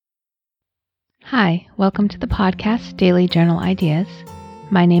Hi, welcome to the podcast Daily Journal Ideas.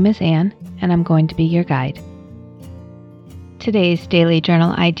 My name is Anne, and I'm going to be your guide. Today's Daily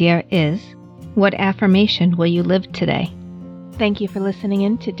Journal idea is, what affirmation will you live today? Thank you for listening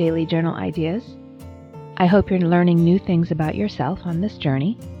in to Daily Journal Ideas. I hope you're learning new things about yourself on this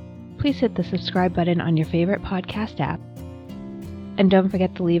journey. Please hit the subscribe button on your favorite podcast app. And don't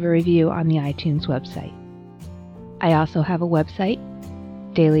forget to leave a review on the iTunes website. I also have a website,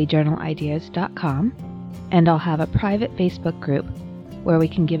 dailyjournalideas.com, and I'll have a private Facebook group where we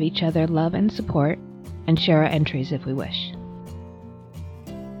can give each other love and support and share our entries if we wish.